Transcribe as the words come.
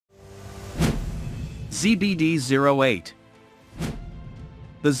ZBD-08.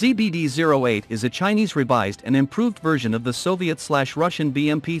 The ZBD-08 is a Chinese revised and improved version of the Soviet/Russian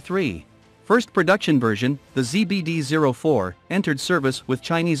BMP-3. First production version, the ZBD-04, entered service with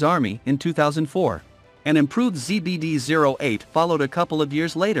Chinese Army in 2004. An improved ZBD-08 followed a couple of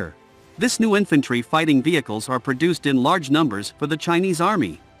years later. This new infantry fighting vehicles are produced in large numbers for the Chinese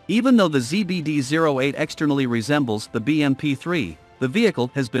Army. Even though the ZBD-08 externally resembles the BMP-3, the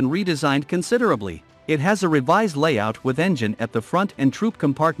vehicle has been redesigned considerably. It has a revised layout with engine at the front and troop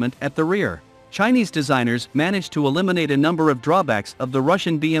compartment at the rear. Chinese designers managed to eliminate a number of drawbacks of the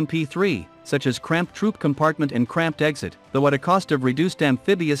Russian BMP-3, such as cramped troop compartment and cramped exit, though at a cost of reduced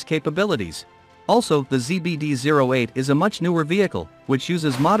amphibious capabilities. Also, the ZBD-08 is a much newer vehicle, which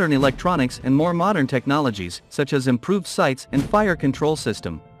uses modern electronics and more modern technologies, such as improved sights and fire control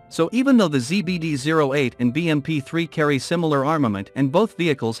system. So even though the ZBD-08 and BMP-3 carry similar armament and both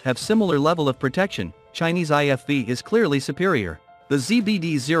vehicles have similar level of protection, Chinese IFV is clearly superior. The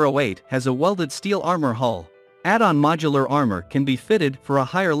ZBD-08 has a welded steel armor hull. Add-on modular armor can be fitted for a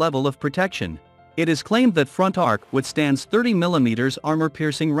higher level of protection. It is claimed that front arc withstands 30 mm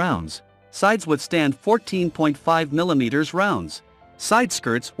armor-piercing rounds. Sides withstand 14.5 mm rounds. Side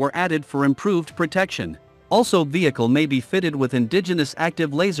skirts were added for improved protection. Also, vehicle may be fitted with indigenous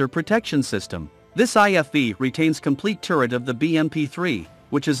active laser protection system. This IFV retains complete turret of the BMP-3,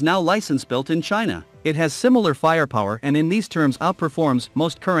 which is now license built in China. It has similar firepower and in these terms outperforms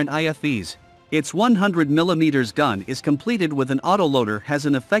most current IFVs. Its 100 mm gun is completed with an autoloader, has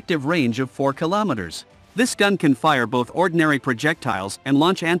an effective range of 4 km. This gun can fire both ordinary projectiles and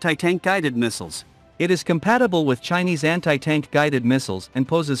launch anti-tank guided missiles. It is compatible with Chinese anti-tank guided missiles and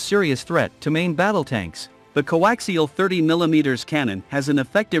poses serious threat to main battle tanks. The coaxial 30 mm cannon has an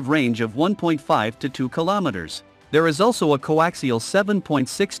effective range of 1.5 to 2 km. There is also a coaxial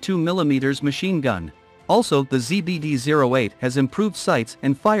 7.62 mm machine gun. Also, the ZBD-08 has improved sights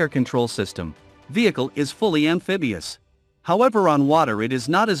and fire control system. Vehicle is fully amphibious. However, on water it is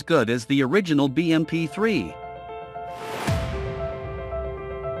not as good as the original BMP-3.